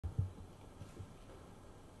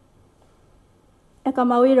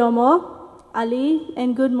Ekamawi Romo, Ali,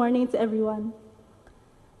 and good morning to everyone.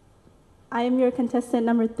 I am your contestant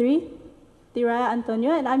number 3, Tiraya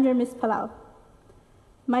Antonio, and I'm your Miss Palau.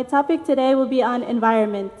 My topic today will be on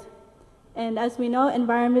environment. And as we know,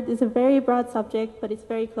 environment is a very broad subject, but it's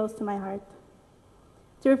very close to my heart.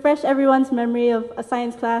 To refresh everyone's memory of a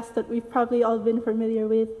science class that we've probably all been familiar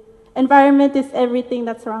with, environment is everything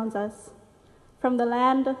that surrounds us. From the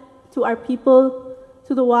land, to our people,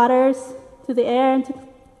 to the waters, to the air, and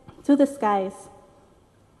to the skies.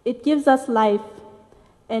 It gives us life,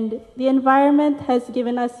 and the environment has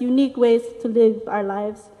given us unique ways to live our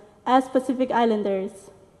lives as Pacific Islanders.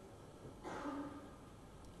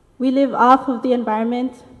 We live off of the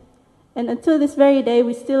environment, and until this very day,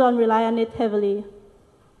 we still rely on it heavily.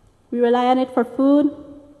 We rely on it for food,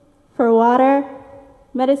 for water,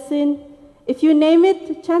 medicine. If you name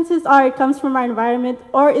it, chances are it comes from our environment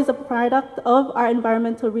or is a product of our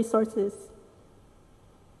environmental resources.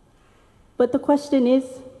 But the question is,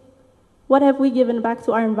 what have we given back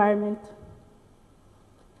to our environment?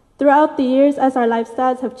 Throughout the years, as our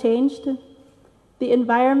lifestyles have changed, the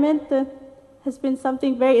environment has been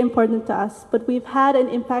something very important to us, but we've had an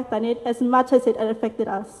impact on it as much as it affected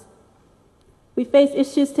us. We face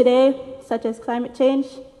issues today, such as climate change,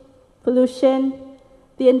 pollution,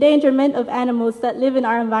 the endangerment of animals that live in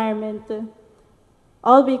our environment,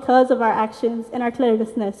 all because of our actions and our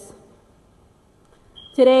carelessness.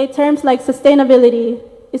 Today, terms like sustainability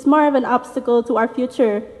is more of an obstacle to our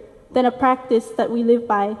future than a practice that we live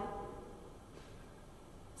by.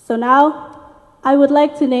 So now, I would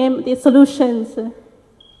like to name the solutions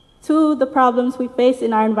to the problems we face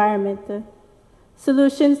in our environment.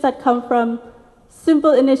 Solutions that come from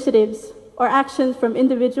simple initiatives or actions from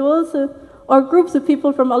individuals or groups of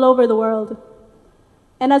people from all over the world.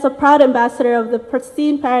 And as a proud ambassador of the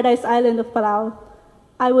pristine paradise island of Palau,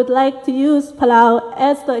 I would like to use Palau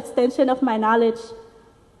as the extension of my knowledge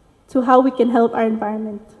to how we can help our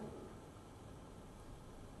environment.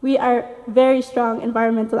 We are very strong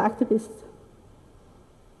environmental activists.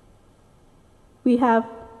 We have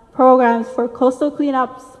programs for coastal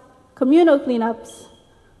cleanups, communal cleanups.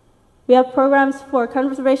 We have programs for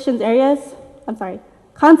conservation areas,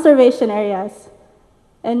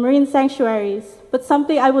 and marine sanctuaries. But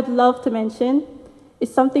something I would love to mention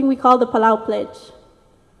is something we call the Palau Pledge.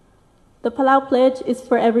 The Palau Pledge is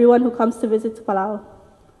for everyone who comes to visit Palau.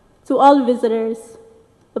 To all visitors,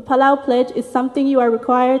 the Palau Pledge is something you are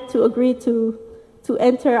required to agree to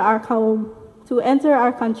enter our home, to enter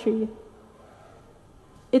our country.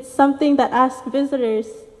 It's something that asks visitors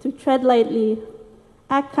to tread lightly,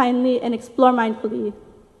 act kindly, and explore mindfully.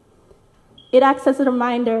 It acts as a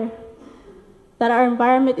reminder that our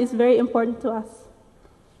environment is very important to us.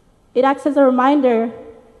 It acts as a reminder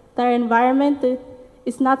that our environment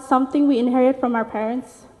is not something we inherit from our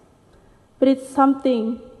parents, but it's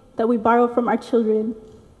something that we borrow from our children.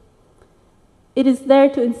 It is there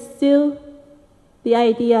to instill the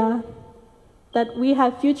idea that we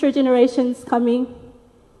have future generations coming.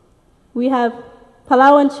 We have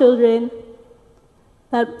Palauan children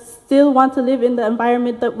that still want to live in the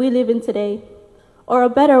environment that we live in today, or a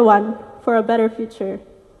better one for a better future.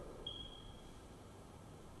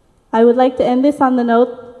 I would like to end this on the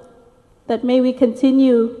note that may we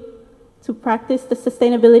continue to practice the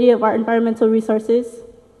sustainability of our environmental resources.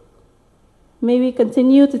 May we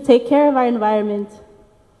continue to take care of our environment,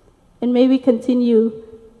 and may we continue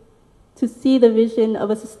to see the vision of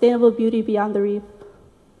a sustainable beauty beyond the reef.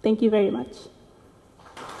 Thank you very much.